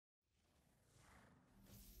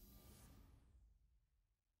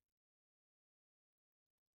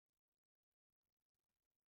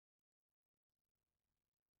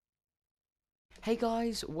Hey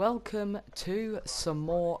guys, welcome to some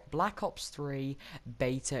more Black Ops 3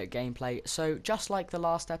 beta gameplay. So just like the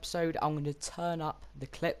last episode, I'm going to turn up the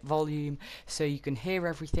clip volume so you can hear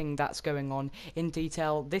everything that's going on in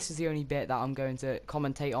detail. This is the only bit that I'm going to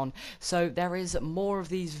commentate on. So there is more of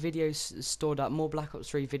these videos stored up, more Black Ops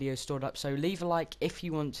 3 videos stored up, so leave a like if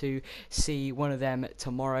you want to see one of them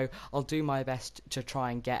tomorrow. I'll do my best to try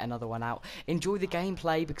and get another one out. Enjoy the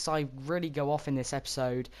gameplay because I really go off in this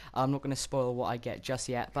episode. I'm not going to spoil what I get just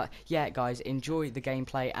yet, but yeah guys, enjoy the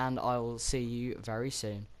gameplay and I'll see you very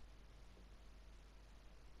soon.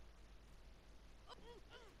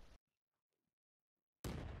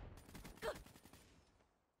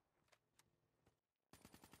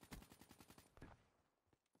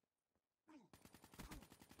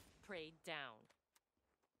 Prey down.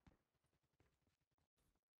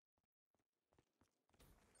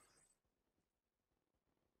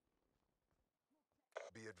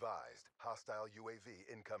 Be advised, hostile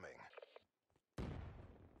UAV incoming.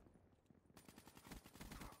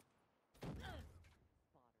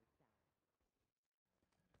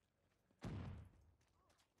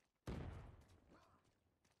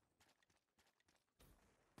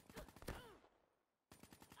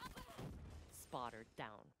 Spotter down.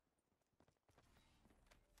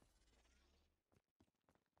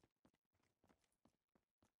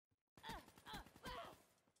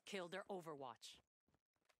 Kill their Overwatch.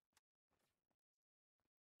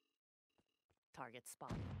 Target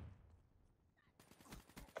spotted.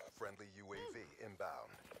 Friendly UAV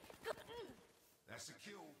inbound. That's a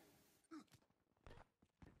kill.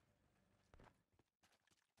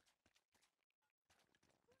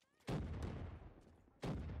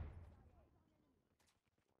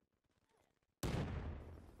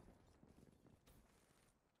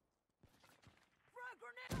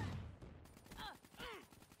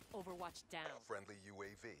 Overwatch down. Friendly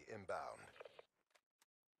UAV inbound.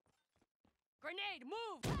 Grenade,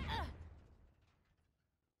 move!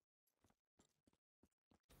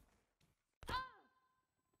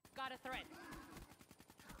 Got a threat.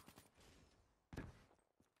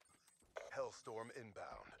 Hellstorm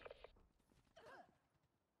inbound.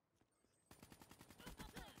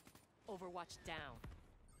 Overwatch down.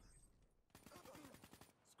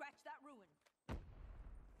 Scratch that ruin.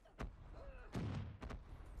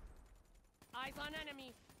 Eyes on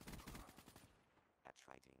enemy. That's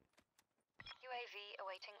fighting. UAV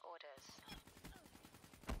awaiting orders.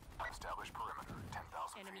 Establish perimeter,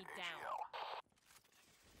 10,000 Enemy feet down. AGL.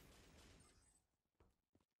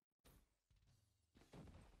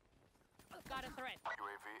 Got a threat.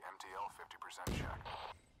 UAV MTL 50% check.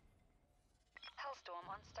 Hellstorm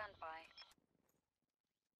on standby.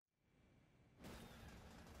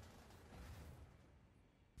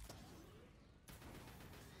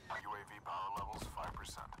 UAV power levels 5%.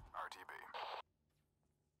 RTB.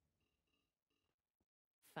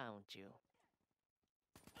 Found you.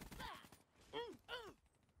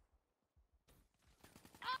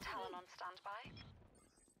 Talon on standby.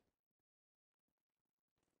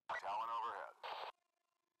 Talon overhead.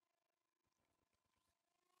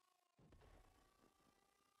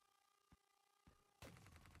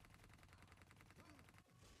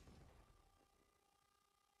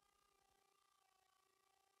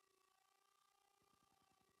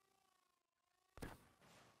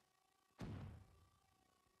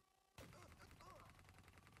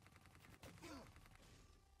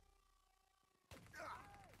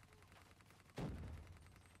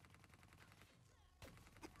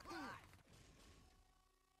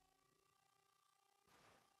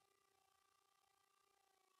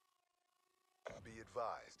 Be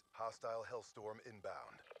advised, hostile Hellstorm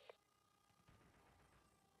inbound.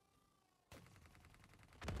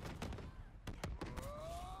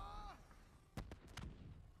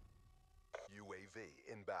 UAV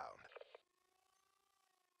inbound.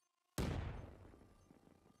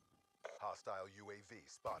 Hostile UAV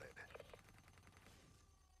spotted.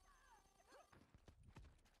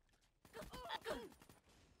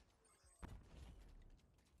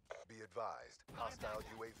 Be advised, hostile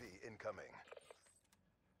UAV incoming.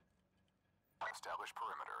 Establish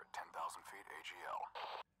perimeter, 10,000 feet AGL.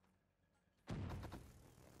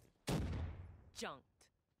 Junked.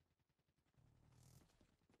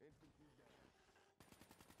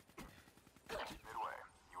 Midway.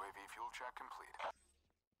 UAV fuel check complete.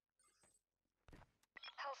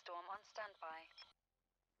 Hellstorm on standby.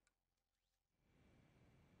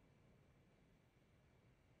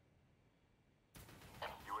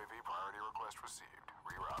 UAV priority request received.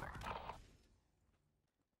 Rerouting.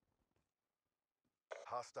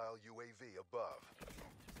 Hostile UAV above.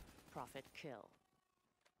 Profit kill.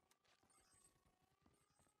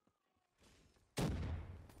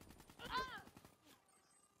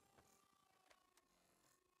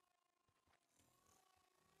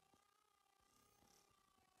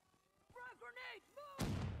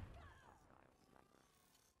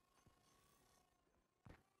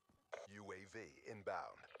 UAV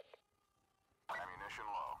inbound. Ammunition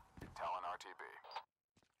low. Talon RTB.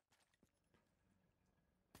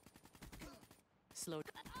 Slow.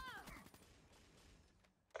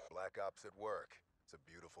 Black Ops at work. It's a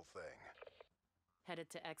beautiful thing. Headed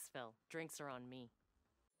to exfil. Drinks are on me.